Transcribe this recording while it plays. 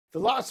The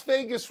Las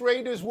Vegas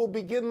Raiders will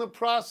begin the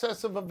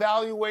process of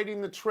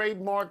evaluating the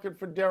trade market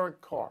for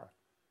Derrick Carr.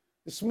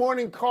 This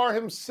morning, Carr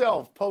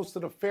himself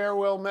posted a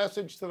farewell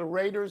message to the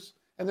Raiders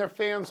and their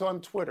fans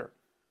on Twitter.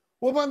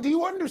 Wilbon, do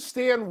you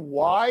understand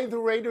why the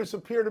Raiders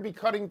appear to be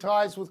cutting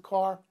ties with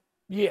Carr?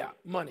 Yeah,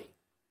 money.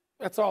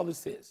 That's all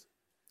this is.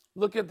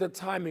 Look at the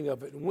timing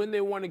of it. When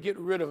they want to get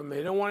rid of him,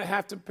 they don't want to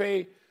have to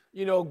pay,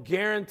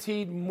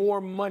 guaranteed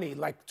more money,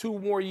 like 2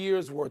 more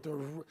years worth. Or,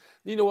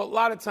 a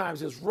lot of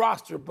times it's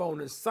roster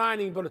bonus,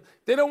 signing bonus.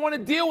 They don't want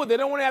to deal with it. They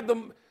don't want to have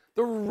them.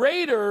 The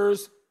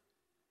Raiders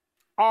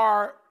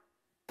are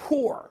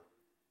poor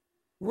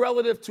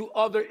relative to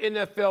other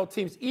NFL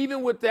teams,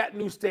 even with that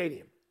new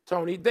stadium,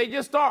 Tony. They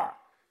just are.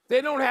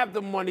 They don't have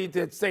the money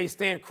that, say,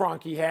 Stan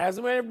Kroenke has.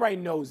 I mean, everybody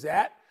knows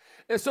that.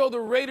 And so the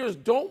Raiders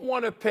don't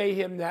want to pay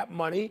him that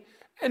money,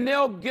 and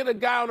they'll get a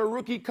guy on a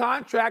rookie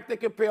contract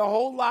that can pay a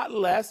whole lot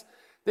less.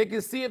 They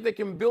can see if they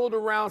can build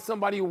around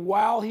somebody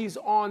while he's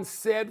on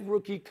said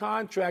rookie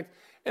contract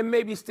and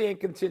maybe stay in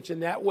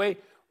contention that way.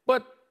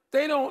 But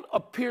they don't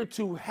appear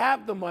to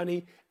have the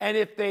money, and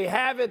if they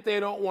have it, they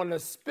don't want to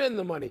spend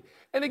the money.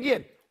 And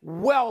again,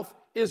 wealth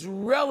is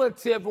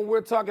relative when we're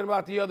talking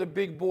about the other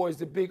big boys,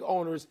 the big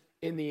owners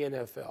in the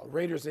NFL.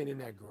 Raiders ain't in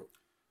that group.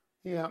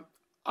 Yeah.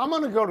 I'm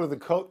going to go to the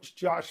coach,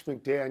 Josh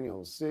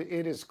McDaniels.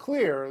 It is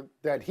clear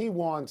that he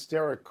wants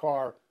Derrick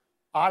Carr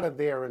out of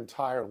there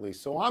entirely.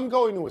 So I'm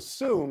going to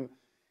assume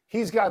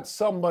he's got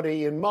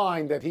somebody in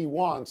mind that he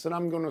wants, and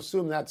I'm going to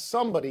assume that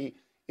somebody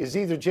is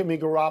either Jimmy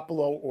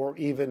Garoppolo or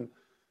even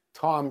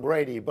Tom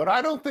Brady. But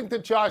I don't think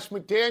that Josh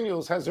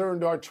McDaniels has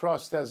earned our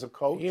trust as a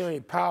coach. He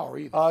ain't power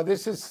either.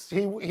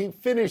 He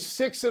finished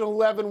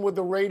 6-11 with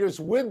the Raiders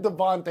with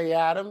Davante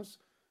Adams.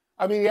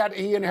 I mean,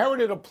 he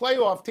inherited a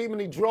playoff team,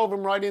 and he drove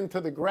him right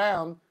into the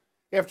ground.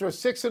 After a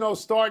 6-0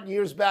 start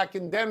years back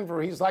in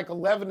Denver, he's like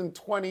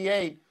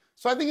 11-28.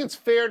 So I think it's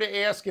fair to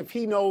ask if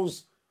he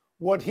knows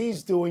what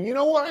he's doing. You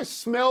know what I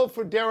smell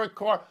for Derrick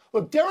Carr?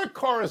 Look, Derrick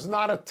Carr is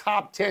not a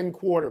top 10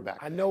 quarterback.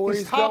 I know where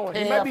he's going.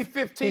 He might be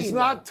 15. He's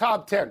not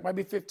top 10. Might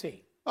be 15.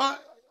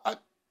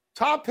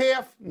 Top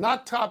half,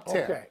 not top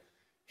 10. Okay.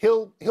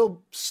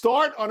 He'll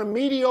start on a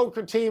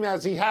mediocre team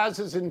as he has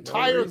his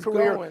entire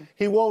career. Going.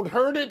 He won't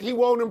hurt it. He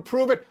won't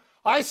improve it.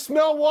 I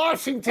smell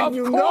Washington. Of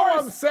you course. know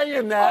I'm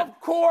saying that. Of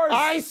course.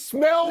 I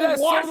smell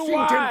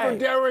Washington for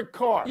Derrick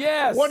Carr.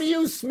 Yes. What do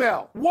you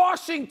smell?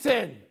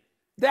 Washington.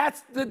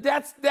 That's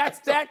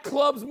that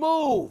club's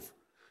move.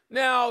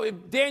 Now,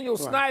 if Daniel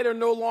Snyder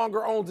no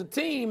longer owns a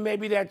team,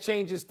 maybe that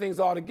changes things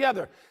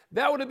altogether.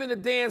 That would have been a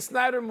Dan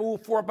Snyder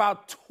move for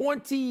about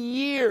 20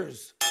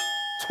 years.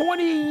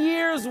 20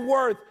 years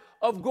worth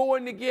of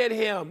going to get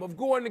him, of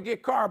going to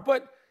get Carr.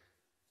 But,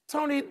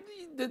 Tony,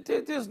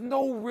 there's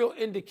no real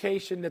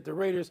indication that the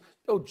Raiders,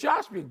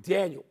 Josh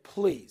McDaniel,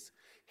 please,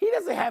 he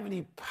doesn't have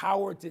any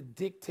power to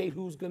dictate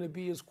who's going to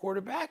be his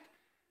quarterback.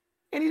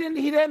 And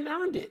he hadn't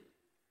earned it.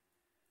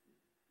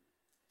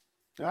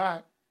 All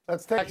right.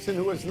 That's Jackson,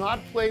 who has not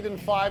played in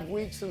 5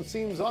 weeks and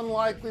seems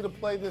unlikely to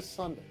play this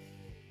Sunday.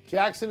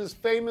 Jackson is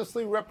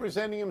famously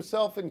representing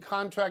himself in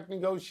contract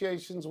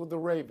negotiations with the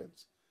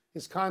Ravens.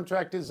 His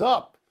contract is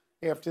up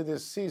after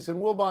this season.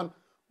 Wilbon,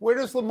 where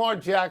does Lamar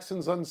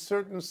Jackson's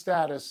uncertain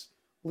status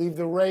leave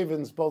the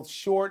Ravens, both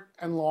short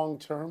and long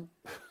term?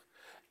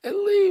 It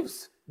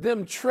leaves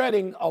them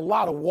treading a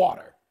lot of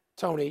water,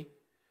 Tony,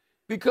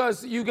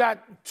 because you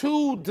got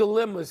 2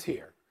 dilemmas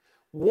here.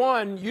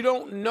 One, you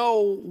don't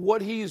know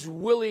what he's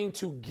willing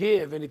to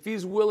give, and if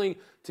he's willing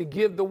to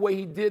give the way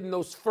he did in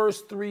those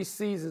first 3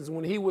 seasons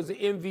when he was the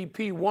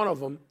MVP, one of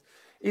them,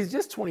 he's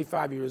just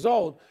 25 years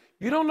old.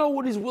 You don't know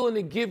what he's willing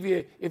to give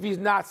you if he's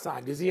not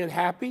signed. Is he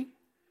unhappy?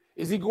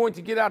 Is he going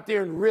to get out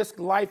there and risk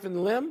life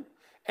and limb?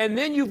 And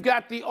then you've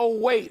got the,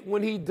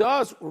 when he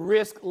does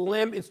risk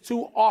limb, it's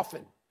too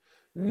often.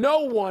 No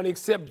one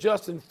except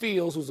Justin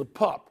Fields, who's a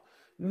pup,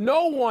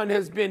 no one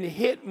has been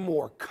hit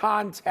more,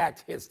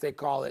 contact hits they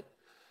call it,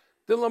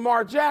 than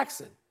Lamar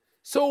Jackson.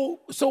 So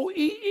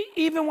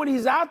even when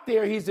he's out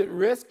there, he's at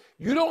risk.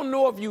 You don't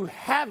know if you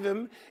have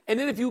him. And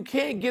then if you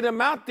can't get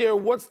him out there,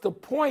 what's the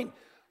point?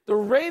 The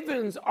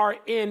Ravens are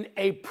in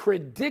a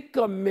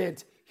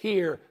predicament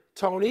here,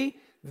 Tony.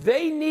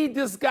 They need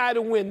this guy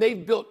to win.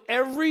 They've built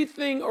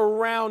everything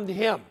around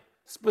him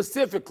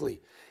specifically.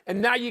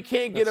 And now you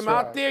can't get him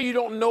out there. You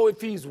don't know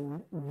if he's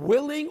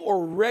willing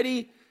or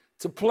ready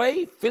to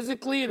play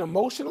physically and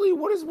emotionally.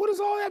 What does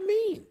all that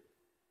mean?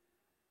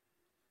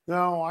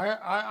 No,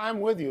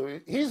 I'm with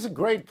you. He's a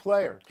great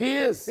player. He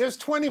is. There's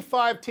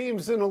 25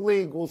 teams in the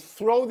league will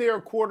throw their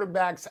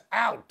quarterbacks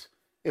out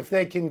if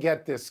they can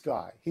get this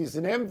guy. He's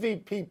an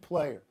MVP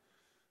player.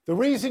 The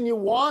reason you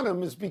want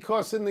him is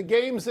because in the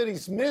games that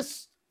he's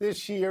missed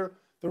this year,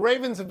 the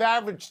Ravens have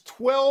averaged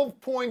 12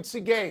 points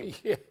a game.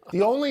 Yeah.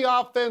 The only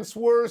offense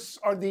worse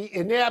are the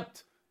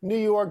inept New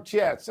York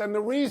Jets. And the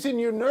reason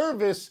you're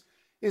nervous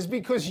is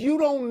because you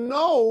don't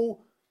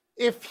know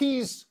if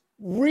he's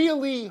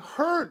really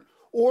hurt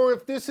or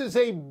if this is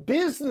a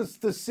business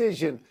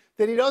decision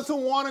that he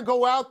doesn't want to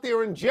go out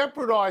there and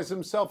jeopardize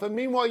himself. And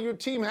meanwhile, your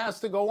team has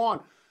to go on.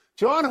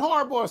 John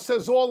Harbaugh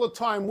says all the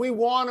time, we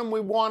want him, we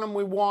want him,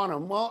 we want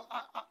him. Well,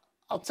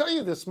 I'll tell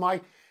you this,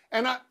 Mike,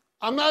 and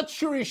I'm not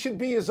sure he should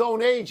be his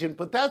own agent,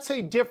 but that's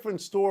a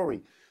different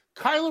story.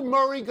 Kyler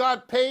Murray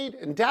got paid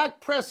and Dak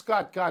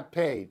Prescott got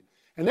paid,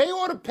 and they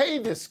ought to pay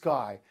this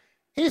guy.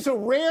 He's a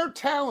rare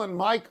talent,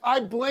 Mike. I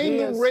blame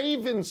the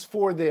Ravens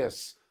for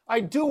this. I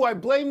do. I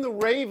blame the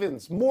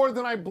Ravens more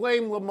than I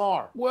blame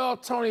Lamar. Well,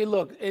 Tony,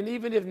 look, and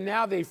even if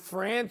now they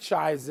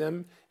franchise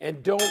him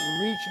and don't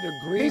reach an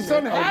agreement, he's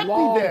unhappy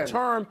long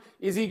term,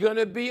 is he going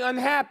to be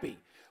unhappy?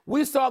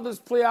 We saw this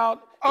play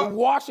out in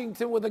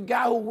Washington with a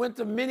guy who went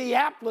to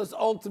Minneapolis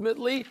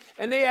ultimately,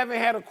 and they haven't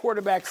had a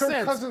quarterback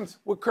since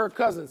with Kirk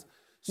Cousins.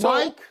 So,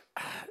 Mike,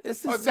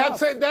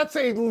 that's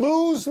a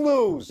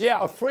lose-lose. Yeah,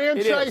 a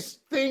franchise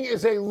thing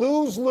is a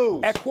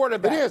lose-lose. At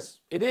quarterback. It is.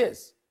 It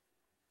is.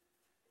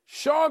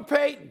 Sean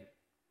Payton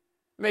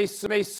may